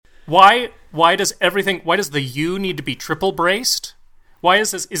Why does the U need to be triple braced? Why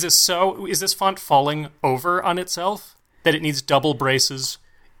is this font falling over on itself that it needs double braces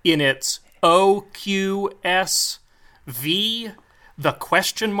in its O, Q, S, V, the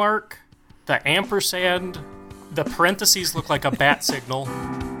question mark, the ampersand, the parentheses look like a bat signal.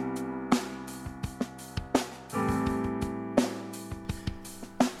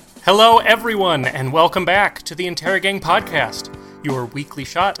 Hello everyone, and welcome back to the Interrogang Podcast, your weekly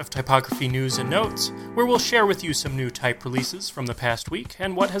shot of typography news and notes, where we'll share with you some new type releases from the past week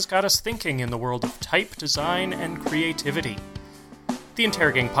and what has got us thinking in the world of type, design, and creativity. The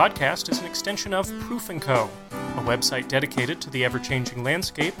Interrogang Podcast is an extension of Proof & Co., a website dedicated to the ever-changing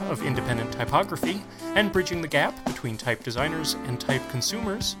landscape of independent typography and bridging the gap between type designers and type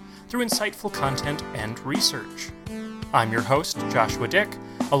consumers through insightful content and research. I'm your host, Joshua Dick,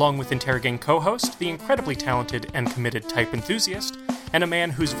 along with Interrogang co-host, the incredibly talented and committed type enthusiast, and a man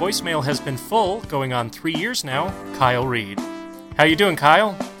whose voicemail has been full, going on 3 years now, Kyle Reed. How you doing,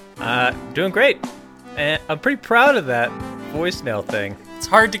 Kyle? Doing great. And I'm pretty proud of that voicemail thing. It's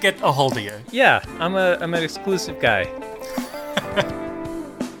hard to get a hold of you. Yeah, I'm an exclusive guy.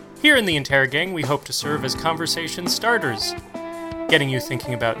 Here in the Interrogang, we hope to serve as conversation starters, getting you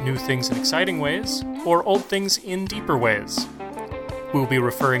thinking about new things in exciting ways, or old things in deeper ways. We'll be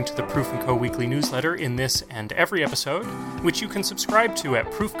referring to the Proof & Co. weekly newsletter in this and every episode, which you can subscribe to at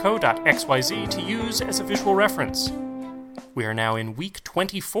proofco.xyz to use as a visual reference. We are now in week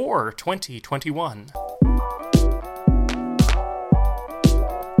 24, 2021.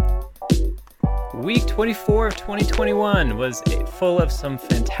 Week 24 of 2021 was full of some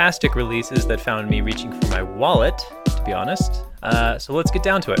fantastic releases that found me reaching for my wallet, to be honest. So let's get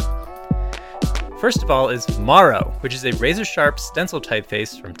down to it. First of all is Maro, which is a razor-sharp stencil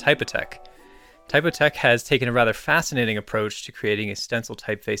typeface from Typotech. Typotech has taken a rather fascinating approach to creating a stencil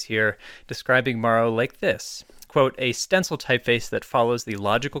typeface here, describing Maro like this. Quote, a stencil typeface that follows the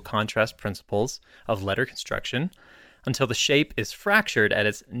logical contrast principles of letter construction until the shape is fractured at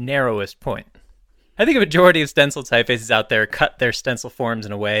its narrowest point. I think a majority of stencil typefaces out there cut their stencil forms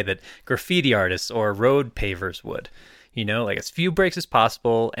in a way that graffiti artists or road pavers would. You know, like as few breaks as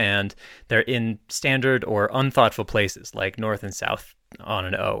possible, and they're in standard or unthoughtful places, like north and south on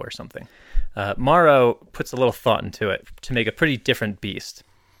an O or something. Maro puts a little thought into it to make a pretty different beast.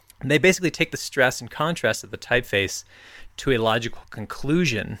 And they basically take the stress and contrast of the typeface to a logical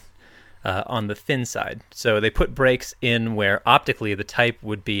conclusion on the thin side. So they put breaks in where optically the type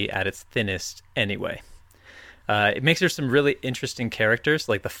would be at its thinnest anyway. It makes there some really interesting characters,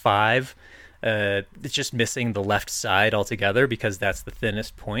 like the 5. It's just missing the left side altogether because that's the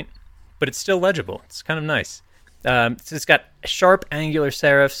thinnest point, but it's still legible. It's kind of nice. So it's got sharp angular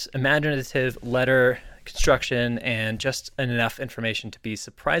serifs, imaginative letter construction, and just enough information to be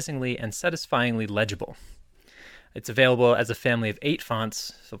surprisingly and satisfyingly legible. It's available as a family of 8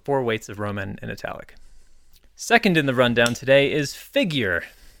 fonts, so 4 weights of Roman and italic. Second in the rundown today is Figure,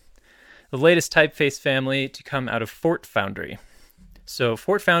 the latest typeface family to come out of Fort Foundry. So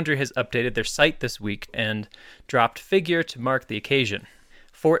Fort Foundry has updated their site this week and dropped Figure to mark the occasion.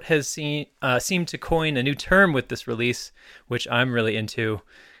 Fort has seemed to coin a new term with this release, which I'm really into,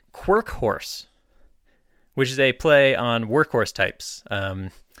 Quirkhorse, which is a play on workhorse types.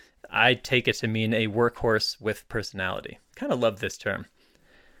 I take it to mean a workhorse with personality. Kind of love this term.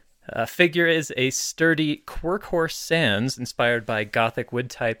 Figure is a sturdy Quirkhorse sans inspired by Gothic wood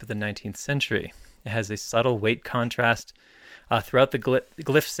type of the 19th century. It has a subtle weight contrast throughout the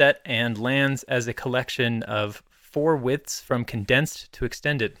glyph set and lands as a collection of 4 widths from condensed to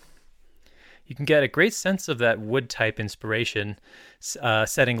extended. You can get a great sense of that wood type inspiration,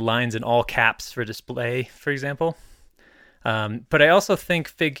 setting lines in all caps for display, for example. But I also think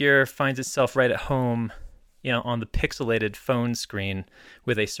Figure finds itself right at home, on the pixelated phone screen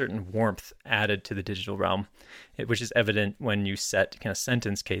with a certain warmth added to the digital realm, which is evident when you set kind of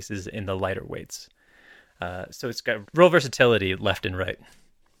sentence cases in the lighter weights. So it's got real versatility left and right.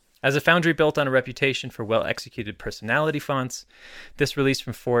 As a foundry built on a reputation for well-executed personality fonts, this release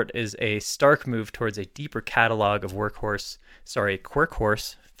from Fort is a stark move towards a deeper catalog of Quirkhorse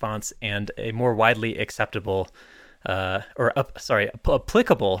fonts and a more widely acceptable,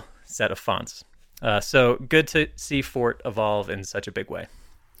 applicable set of fonts. So good to see Fort evolve in such a big way.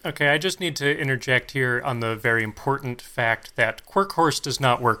 Okay, I just need to interject here on the very important fact that Quirkhorse does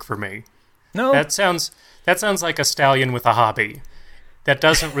not work for me. No. That sounds like a stallion with a hobby. That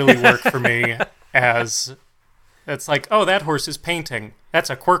doesn't really work for me as... It's like, oh, that horse is painting. That's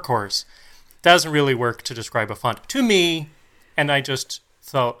a Quirkhorse. Doesn't really work to describe a font to me, and I just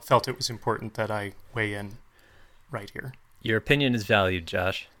felt it was important that I weigh in right here. Your opinion is valued,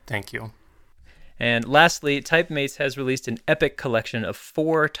 Josh. Thank you. And lastly, Typemates has released an epic collection of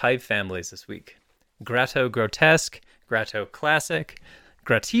 4 type families this week. Gratto Grotesque, Gratto Classic,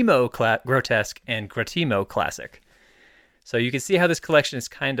 Gratimo Grotesque, and Gratimo Classic. So you can see how this collection is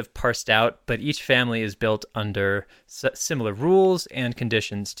kind of parsed out, but each family is built under similar rules and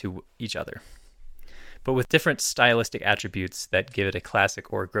conditions to each other, but with different stylistic attributes that give it a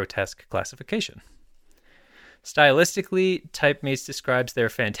classic or grotesque classification. Stylistically, Typemates describes their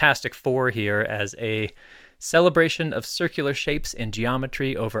Fantastic Four here as a celebration of circular shapes and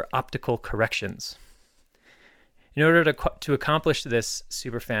geometry over optical corrections. In order to accomplish this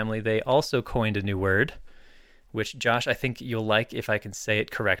superfamily, they also coined a new word, which, Josh, I think you'll like if I can say it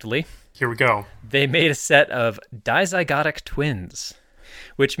correctly. Here we go. They made a set of dizygotic twins,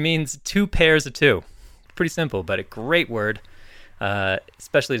 which means 2 pairs of 2. Pretty simple, but a great word,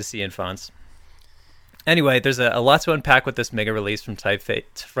 especially to see in fonts. Anyway, there's a lot to unpack with this mega release from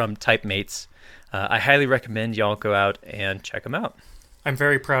Typemates. I highly recommend y'all go out and check them out. I'm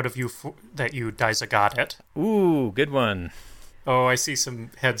very proud of you that you dizygot it. Ooh, good one. Oh, I see some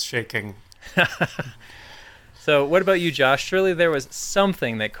heads shaking. So what about you, Josh? Surely there was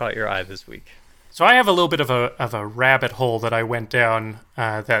something that caught your eye this week. So I have a little bit of a rabbit hole that I went down.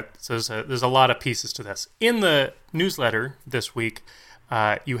 There's a lot of pieces to this. In the newsletter this week,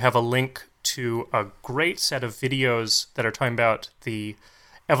 you have a link to a great set of videos that are talking about the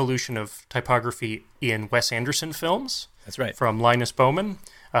evolution of typography in Wes Anderson films. That's right. From Linus Bowman.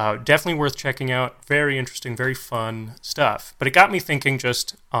 Definitely worth checking out. Very interesting, very fun stuff. But it got me thinking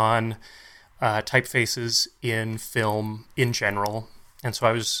just on typefaces in film in general. And so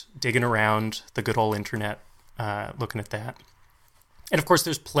I was digging around the good old internet, looking at that. And of course,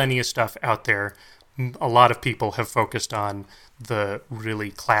 there's plenty of stuff out there. A lot of people have focused on the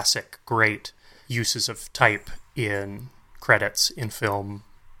really classic, great uses of type in credits in film.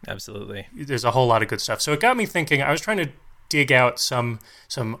 Absolutely. There's a whole lot of good stuff. So it got me thinking. I was trying to dig out some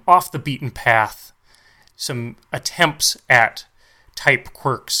off the beaten path, some attempts at type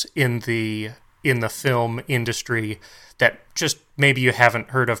quirks in the film industry that just maybe you haven't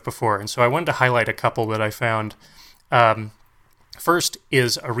heard of before. And so I wanted to highlight a couple that I found. First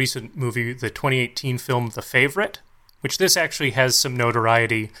is a recent movie, the 2018 film The Favorite, which this actually has some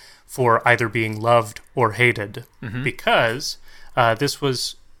notoriety for either being loved or hated, because this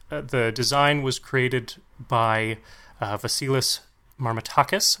was the design was created by Vasilis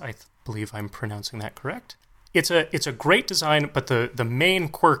Marmatakis. I believe I'm pronouncing that correct. It's a great design, but the main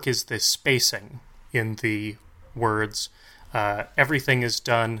quirk is the spacing in the words. Everything is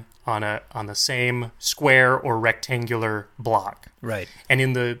done on the same square or rectangular block. Right. And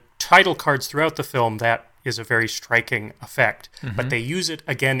in the title cards throughout the film, that is a very striking effect. But they use it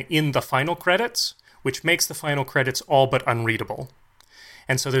again in the final credits, which makes the final credits all but unreadable.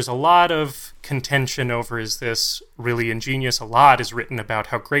 And so there's a lot of contention over, is this really ingenious? A lot is written about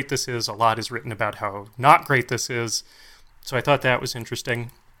how great this is. A lot is written about how not great this is. So I thought that was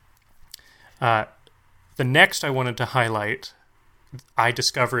interesting. The next I wanted to highlight, I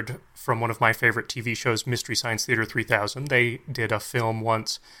discovered from one of my favorite TV shows, Mystery Science Theater 3000. They did a film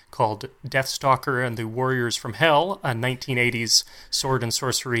once called Deathstalker and the Warriors from Hell, a 1980s sword and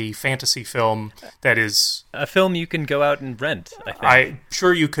sorcery fantasy film that is... a film you can go out and rent, I think. I'm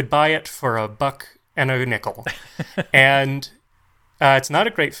sure you could buy it for $1 and a nickel. And it's not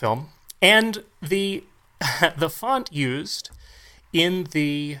a great film. And the font used in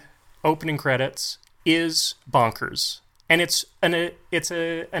the opening credits is bonkers. And it's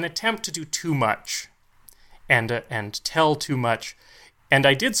an attempt to do too much and tell too much. And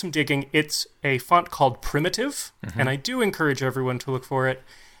I did some digging. It's a font called Primitive, and I do encourage everyone to look for it.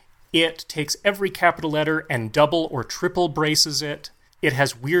 It takes every capital letter and double or triple braces it. It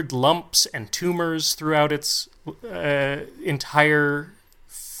has weird lumps and tumors throughout its entire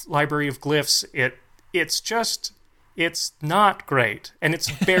library of glyphs. It's not great, and it's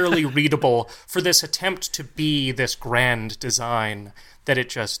barely readable for this attempt to be this grand design that it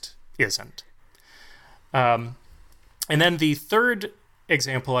just isn't. And then the third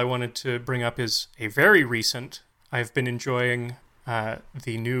example I wanted to bring up is a very recent. I've been enjoying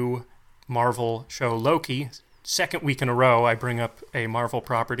the new Marvel show Loki. Second week in a row I bring up a Marvel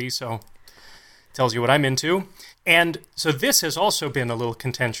property, so tells you what I'm into. And so this has also been a little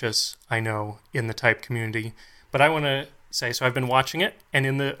contentious, I know, in the type community. But I want to say, so I've been watching it, and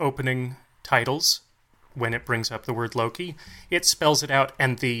in the opening titles, when it brings up the word Loki, it spells it out,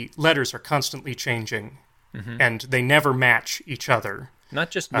 and the letters are constantly changing, and they never match each other. Not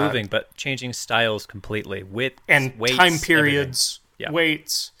just moving, but changing styles completely. Weights, time periods, yeah.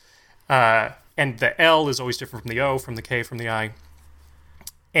 Weights, and the L is always different from the O, from the K, from the I.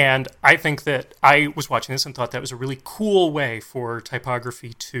 And I think that I was watching this and thought that was a really cool way for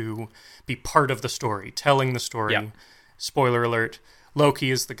typography to be part of the story, telling the story. Yep. Spoiler alert, Loki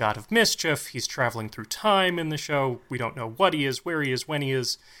is the god of mischief. He's traveling through time in the show. We don't know what he is, where he is, when he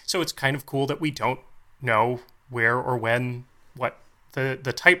is. So it's kind of cool that we don't know where or when what the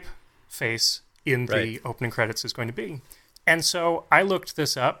typeface in the opening credits is going to be. And so I looked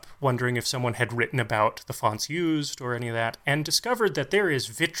this up, wondering if someone had written about the fonts used or any of that, and discovered that there is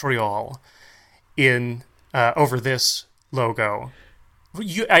vitriol in over this logo.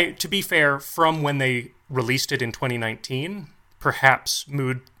 To be fair, from when they released it in 2019, perhaps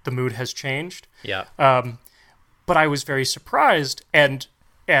the mood has changed. Yeah. But I was very surprised, and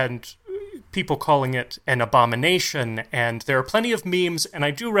people calling it an abomination, and there are plenty of memes, and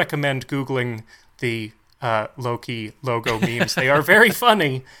I do recommend Googling the Loki logo memes. They are very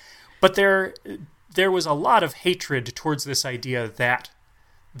funny, but there was a lot of hatred towards this idea that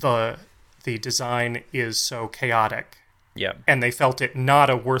the design is so chaotic. Yeah. And they felt it not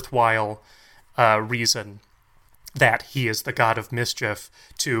a worthwhile reason that he is the god of mischief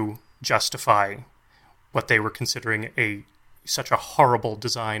to justify what they were considering such a horrible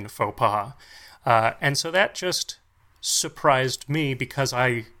design faux pas. And so that just surprised me because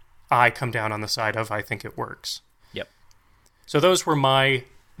I come down on the side of I think it works. Yep. So those were my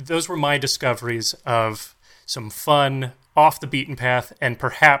discoveries of some fun, off the beaten path, and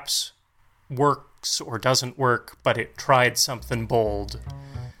perhaps works or doesn't work, but it tried something bold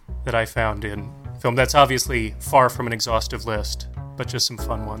that I found in film. That's obviously far from an exhaustive list, but just some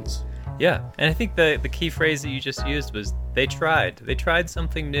fun ones. Yeah, and I think the key phrase that you just used was they tried. They tried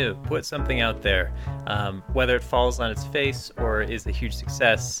something new, put something out there. Whether it falls on its face or is a huge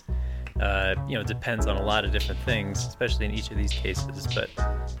success, depends on a lot of different things, especially in each of these cases. But,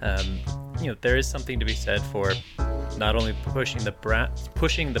 there is something to be said for not only pushing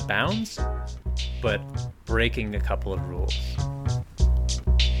the bounds, but breaking a couple of rules.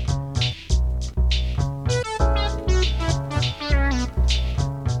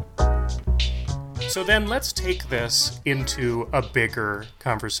 So then let's take this into a bigger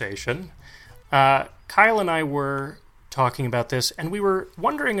conversation. Kyle and I were talking about this, and we were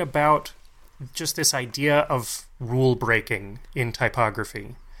wondering about just this idea of rule breaking in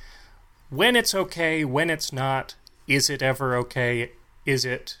typography. When it's okay, when it's not, is it ever okay? Is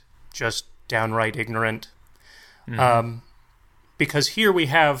it just downright ignorant? Mm-hmm. Because here we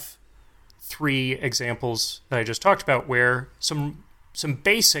have 3 examples that I just talked about where some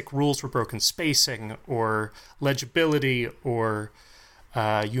basic rules were broken, spacing or legibility or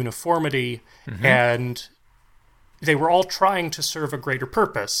uniformity, mm-hmm. and they were all trying to serve a greater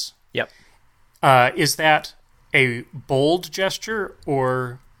purpose. Yep. Is that a bold gesture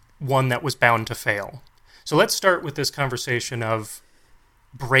or one that was bound to fail? So let's start with this conversation of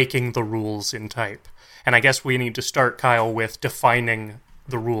breaking the rules in type. And I guess we need to start, Kyle, with defining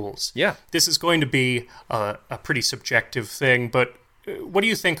the rules. Yeah. This is going to be a pretty subjective thing, but what do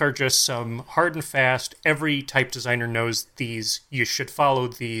you think are just some hard and fast, every type designer knows these, you should follow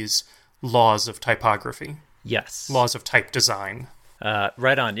these laws of typography? Yes. Laws of type design.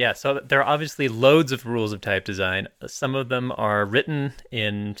 Right on, yeah. So there are obviously loads of rules of type design. Some of them are written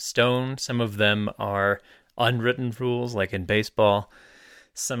in stone. Some of them are unwritten rules, like in baseball.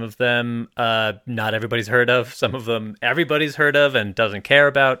 Some of them not everybody's heard of. Some of them everybody's heard of and doesn't care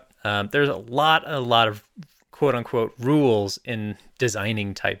about. There's a lot of quote-unquote rules in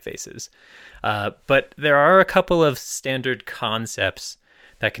designing typefaces. But there are a couple of standard concepts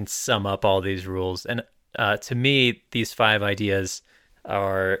that can sum up all these rules. And to me, these 5 ideas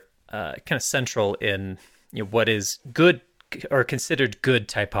are kind of central in what is good or considered good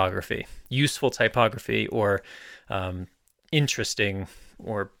typography, useful typography, or interesting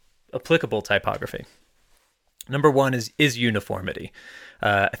or applicable typography. Number 1 is uniformity.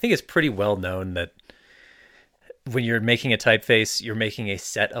 I think it's pretty well known that when you're making a typeface, you're making a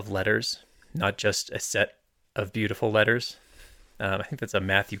set of letters, not just a set of beautiful letters. I think that's a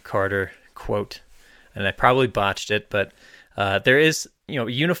Matthew Carter quote, and I probably botched it, but there is,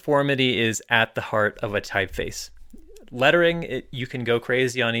 uniformity is at the heart of a typeface. Lettering, you can go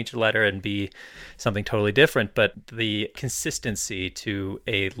crazy on each letter and be something totally different, but the consistency to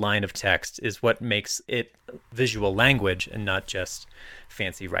a line of text is what makes it visual language and not just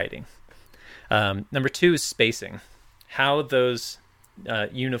fancy writing. Number 2 is spacing. How those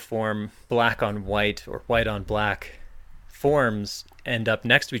uniform black on white or white on black forms end up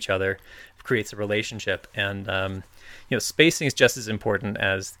next to each other creates a relationship. And, spacing is just as important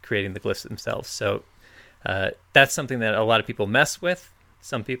as creating the glyphs themselves. So that's something that a lot of people mess with,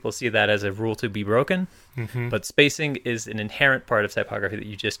 Some people see that as a rule to be broken, but spacing is an inherent part of typography that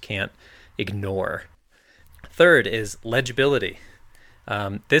you just can't ignore. Third is legibility.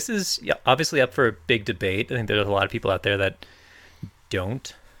 This is obviously up for a big debate. I think there's a lot of people out there that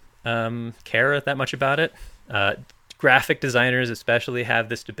don't care that much about it. Graphic designers especially have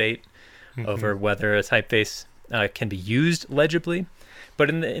this debate over whether a typeface can be used legibly. But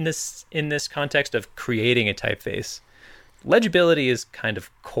in this context of creating a typeface, legibility is kind of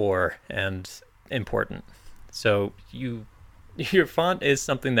core and important. So your font is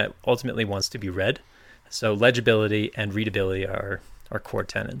something that ultimately wants to be read. So legibility and readability are core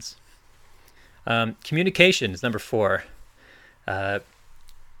tenets. Communication is number 4.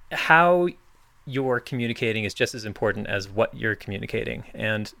 How you're communicating is just as important as what you're communicating.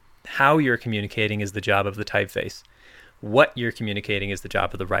 And how you're communicating is the job of the typeface. What you're communicating is the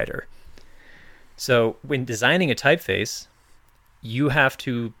job of the writer. So when designing a typeface, you have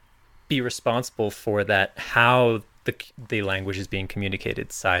to be responsible for that, how the language is being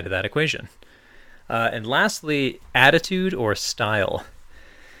communicated side of that equation. And lastly, attitude or style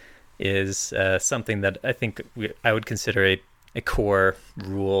is something that I think I would consider a core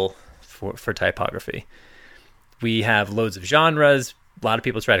rule for typography. We have loads of genres. A lot of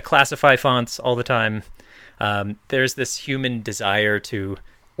people try to classify fonts all the time. There's this human desire to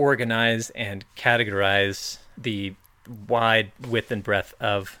organize and categorize the wide width and breadth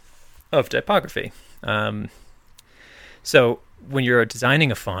of typography. So when you're designing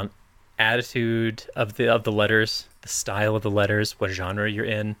a font, attitude of the letters, the style of the letters, what genre you're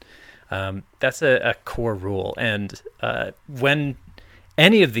in, that's a core rule. And when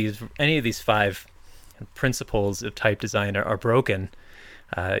any of these 5 principles of type design are broken,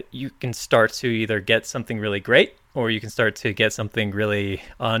 you can start to either get something really great or you can start to get something really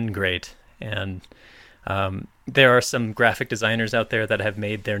ungreat. And there are some graphic designers out there that have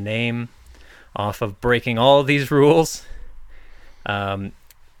made their name off of breaking all of these rules.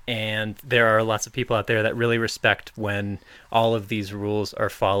 And there are lots of people out there that really respect when all of these rules are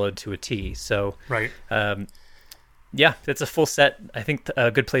followed to a T. So, right. Yeah, it's a full set. I think a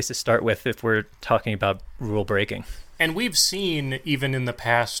good place to start with if we're talking about rule breaking. And we've seen, even in the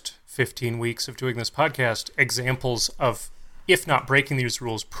past 15 weeks of doing this podcast, examples of, if not breaking these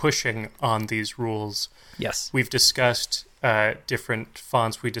rules, pushing on these rules. Yes. We've discussed different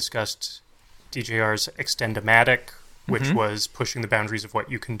fonts. We discussed DJR's Extend-O-Matic, which was pushing the boundaries of what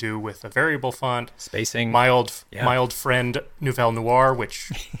you can do with a variable font. Spacing. My old friend Nouvelle Noir,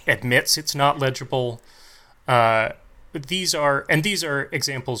 which admits it's not legible. These are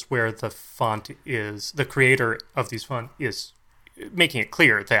examples where the creator of these fonts is making it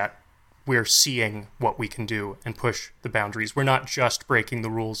clear that we're seeing what we can do and push the boundaries. We're not just breaking the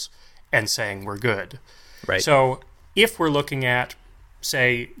rules and saying we're good. Right. So if we're looking at,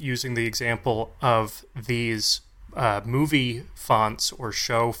 say, using the example of these movie fonts or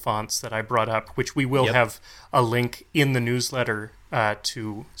show fonts that I brought up, which we will have a link in the newsletter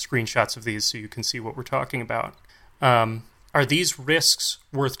to screenshots of these so you can see what we're talking about. Are these risks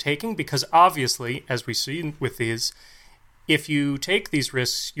worth taking? Because obviously, as we see with these, if you take these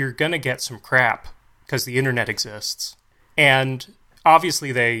risks, you're going to get some crap because the internet exists. And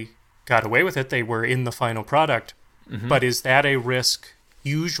obviously they got away with it. They were in the final product. But is that a risk?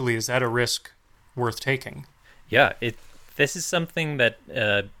 Usually, is that a risk worth taking? Yeah, this is something that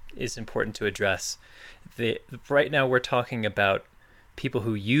is important to address. Right now, we're talking about people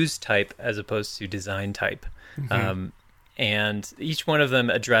who use type as opposed to design type. And each one of them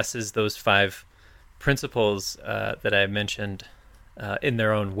addresses those 5 principles that I mentioned in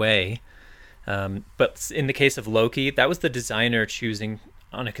their own way. But in the case of Loki, that was the designer choosing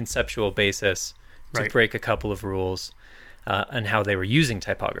on a conceptual basis to break a couple of rules on how they were using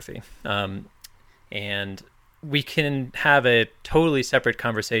typography. And we can have a totally separate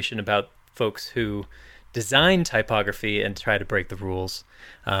conversation about folks who design typography and try to break the rules.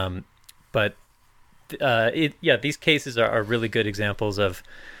 But these cases are really good examples of.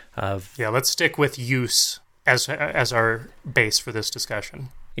 Yeah, let's stick with use as our base for this discussion.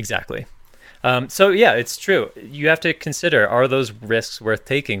 Exactly. So yeah, it's true. You have to consider, are those risks worth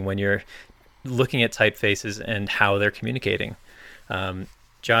taking when you're looking at typefaces and how they're communicating?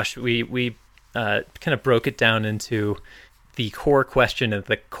 Josh, we kind of broke it down into the core question at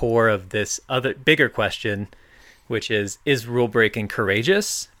the core of this other bigger question, which is rule breaking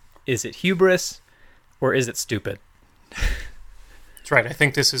courageous? Is it hubris? Or is it stupid? That's right. I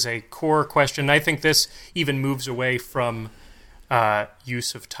think this is a core question. I think this even moves away from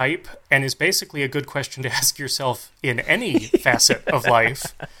use of type and is basically a good question to ask yourself in any facet of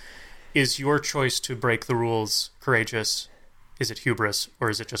life. Is your choice to break the rules courageous? is it hubris, or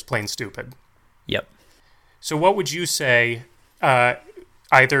is it just plain stupid? Yep. So what would you say,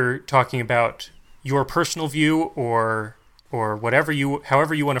 either talking about your personal view or however you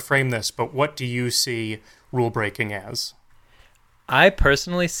want to frame this, but what do you see rule breaking as? I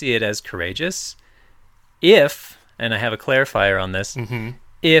personally see it as courageous if, and I have a clarifier on this,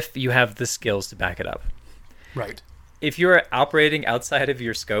 if you have the skills to back it up. Right. If you're operating outside of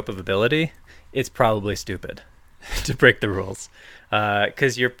your scope of ability, it's probably stupid to break the rules,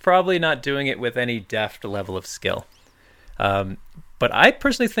 because you're probably not doing it with any deft level of skill. But I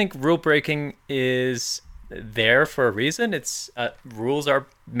personally think rule breaking is there for a reason. It's rules are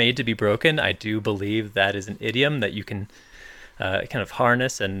made to be broken. I do believe that is an idiom that you can kind of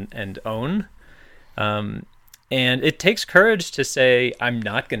harness and own. And it takes courage to say, I'm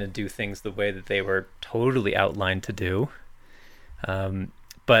not going to do things the way that they were totally outlined to do.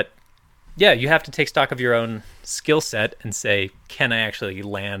 But yeah, you have to take stock of your own skill set and say, can I actually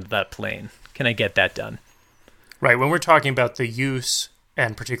land that plane? Can I get that done? Right. When we're talking about the use,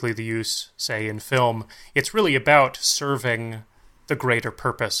 and particularly the use, say, in film, it's really about serving the greater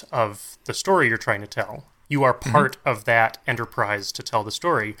purpose of the story you're trying to tell. You are part of that enterprise to tell the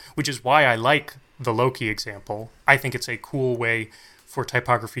story, which is why I like the Loki example. I think it's a cool way for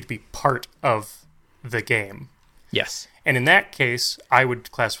typography to be part of the game. Yes. And in that case, I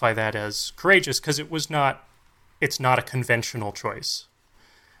would classify that as courageous because it's not a conventional choice.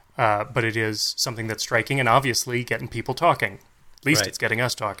 But it is something that's striking and obviously getting people talking. At least It's getting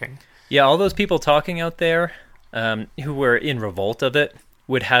us talking. Yeah, all those people talking out there who were in revolt of it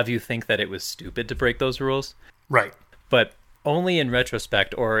would have you think that it was stupid to break those rules. Right. But only in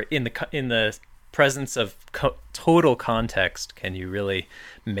retrospect or in the presence of total context can you really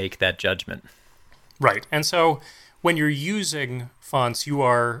make that judgment. Right. And so when you're using fonts, you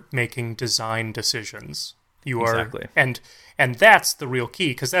are making design decisions. You are Exactly. And that's the real key,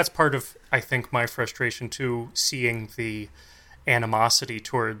 because that's part of, I think, my frustration too, seeing the animosity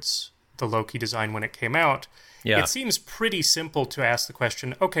towards the Loki design when it came out. Yeah. It seems pretty simple to ask the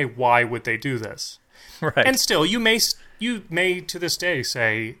question, okay, why would they do this? Right. And still, you may to this day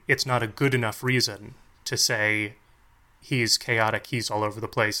say it's not a good enough reason to say he's chaotic, he's all over the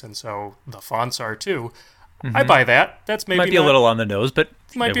place, and so the fonts are too. I buy that. That's maybe might be a little on the nose, but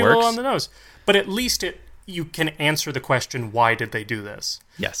might it be works. a little on the nose. But at least you can answer the question, why did they do this?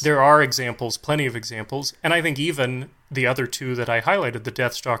 Yes. There are examples, plenty of examples, and I think even the other two that I highlighted, the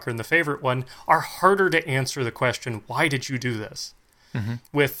Deathstalker and the favorite one, are harder to answer the question, why did you do this?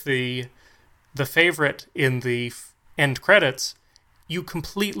 With the favorite in the end credits, you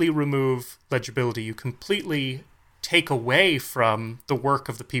completely remove legibility. You completely take away from the work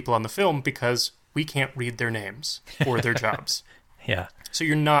of the people on the film because we can't read their names or their jobs. Yeah. So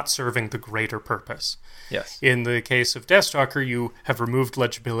you're not serving the greater purpose. Yes. In the case of Deathstalker, you have removed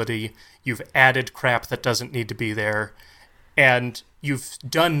legibility, you've added crap that doesn't need to be there, and you've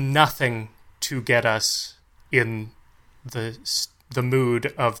done nothing to get us in the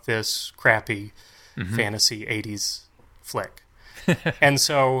mood of this crappy fantasy 80s flick. And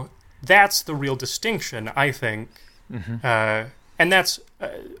so that's the real distinction, I think. And that's...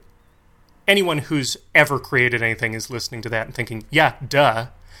 anyone who's ever created anything is listening to that and thinking, yeah, duh.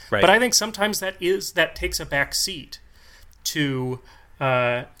 Right. But I think sometimes that takes a back seat to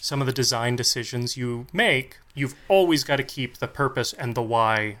some of the design decisions you make. You've always got to keep the purpose and the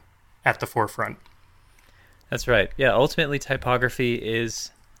why at the forefront. That's right. Yeah, ultimately typography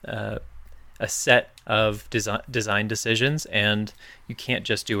is a set of design decisions, and you can't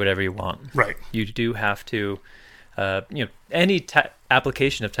just do whatever you want. Right. You do have to... any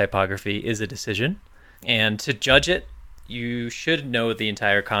application of typography is a decision, and to judge it, you should know the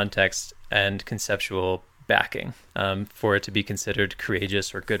entire context and conceptual backing for it to be considered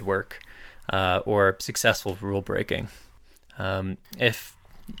courageous or good work or successful rule breaking. I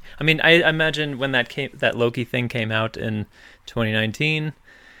imagine when that Loki thing came out in 2019,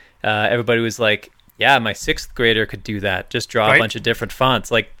 everybody was like, "Yeah, my 6th grader could do that. Just draw a bunch of different fonts."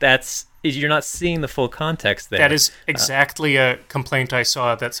 Like you're not seeing the full context there. That is exactly a complaint I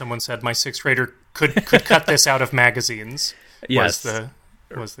saw that someone said my 6th grader could cut this out of magazines. Yes.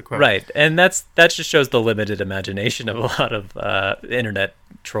 Was the quote. Right. And that just shows the limited imagination of a lot of internet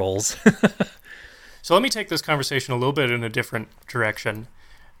trolls. So let me take this conversation a little bit in a different direction.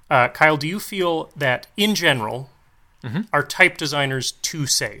 Kyle, do you feel that in general, are type designers too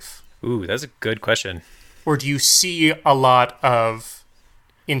safe? Ooh, that's a good question. Or do you see a lot of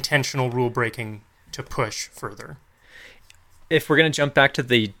intentional rule breaking to push further? If we're going to jump back to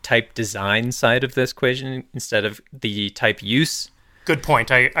the type design side of this equation instead of the type use, Good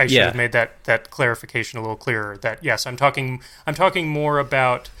point. I should have made that clarification a little clearer. That yes, I'm talking more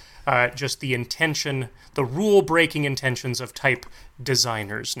about just the intention, the rule-breaking intentions of type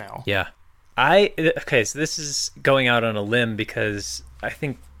designers now. Yeah. Okay, so this is going out on a limb because I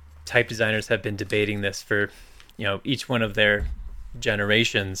think type designers have been debating this for, each one of their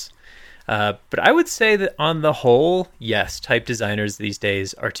generations. But I would say that on the whole, yes, type designers these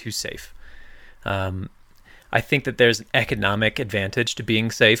days are too safe. I think that there's an economic advantage to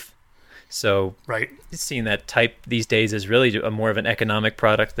being safe. So right. Seeing that type these days is really more of an economic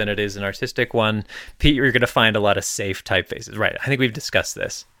product than it is an artistic one. Pete, you're going to find a lot of safe typefaces. Right. I think we've discussed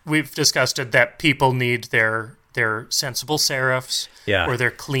this. We've discussed it, that people need their sensible serifs or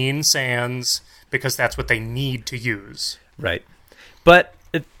their clean sans because that's what they need to use. Right. But,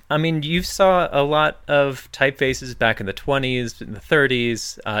 you saw a lot of typefaces back in the 20s, in the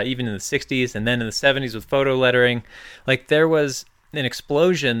 30s, even in the 60s, and then in the 70s with photo lettering. Like, there was an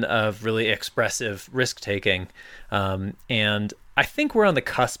explosion of really expressive risk-taking. And I think we're on the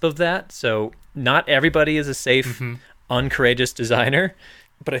cusp of that. So not everybody is a safe, uncourageous designer.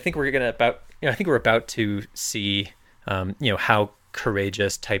 But I think we're about to see, how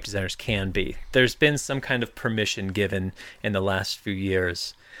courageous type designers can be. There's been some kind of permission given in the last few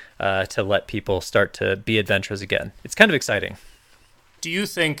years to let people start to be adventurous again. It's kind of exciting. Do you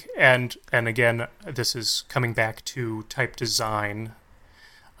think, and again, this is coming back to type design,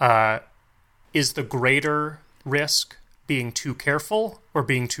 is the greater risk being too careful or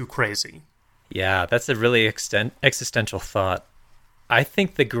being too crazy? Yeah, that's a really existential thought. I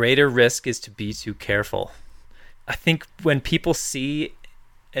think the greater risk is to be too careful. I think when people see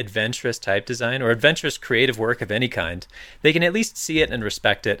adventurous type design or adventurous creative work of any kind, they can at least see it and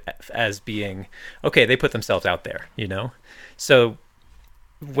respect it as being, okay, they put themselves out there, So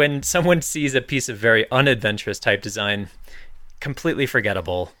when someone sees a piece of very unadventurous type design, completely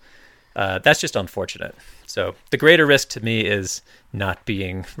forgettable, that's just unfortunate. So the greater risk to me is not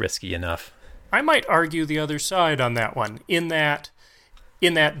being risky enough. I might argue the other side on that one, in that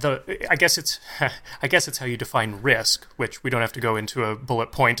I guess it's how you define risk, which we don't have to go into a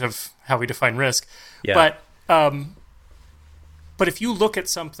bullet point of how we define risk. Yeah. But if you look at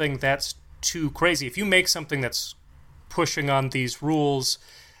something that's too crazy, if you make something that's pushing on these rules,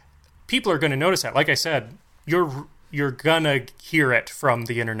 people are going to notice that. Like I said, you're gonna hear it from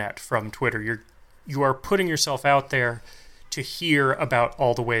the internet, from Twitter. You are putting yourself out there to hear about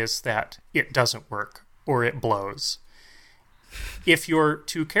all the ways that it doesn't work or it blows. If you're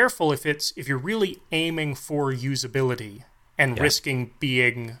too careful, if you're really aiming for usability and risking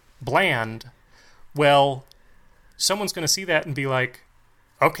being bland, well, someone's going to see that and be like,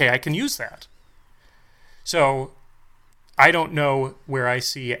 okay, I can use that. So I don't know where I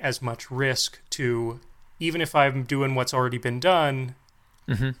see as much risk to, even if I'm doing what's already been done,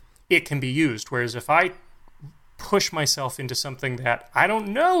 it can be used. Whereas if I push myself into something that I don't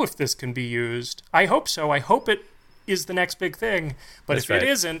know if this can be used, I hope so. I hope it is the next big thing. But if it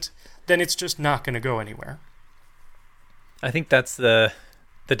isn't, then it's just not going to go anywhere. I think that's the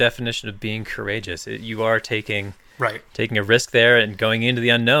definition of being courageous. You are taking a risk there and going into the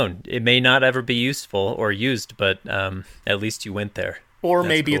unknown. It may not ever be useful or used, but at least you went there. Or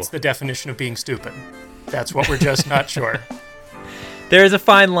maybe it's the definition of being stupid. That's what we're just not sure. There is a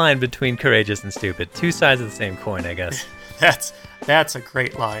fine line between courageous and stupid. Two sides of the same coin, I guess. That's a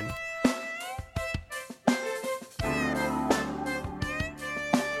great line.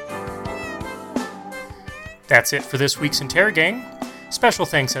 That's it for this week's Interrogang. Special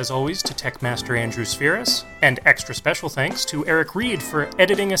thanks, as always, to Tech Master Andrew Spheris, and extra special thanks to Eric Reed for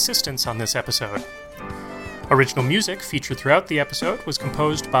editing assistance on this episode. Original music featured throughout the episode was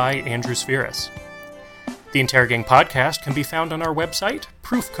composed by Andrew Spheris. The Interrogang podcast can be found on our website,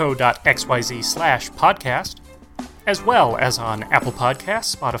 proofco.xyz/podcast, as well as on Apple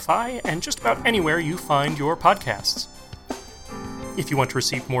Podcasts, Spotify, and just about anywhere you find your podcasts. If you want to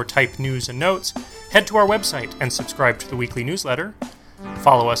receive more type news and notes, head to our website and subscribe to the weekly newsletter.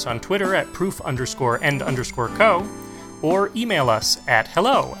 Follow us on Twitter at proof_and_co, or email us at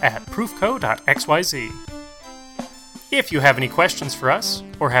hello@proofco.xyz. If you have any questions for us,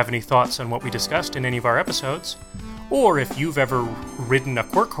 or have any thoughts on what we discussed in any of our episodes, or if you've ever ridden a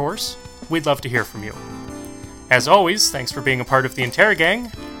quirk horse, we'd love to hear from you. As always, thanks for being a part of the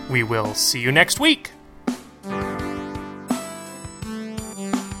Interrogang. We will see you next week!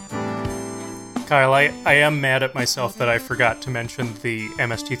 Kyle, I am mad at myself that I forgot to mention the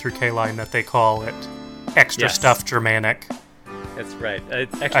MST3K line that they call it Extra Stuff Germanic. That's right.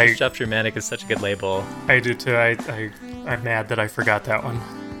 Extra Stuff Germanic is such a good label. I do too. I'm mad that I forgot that one.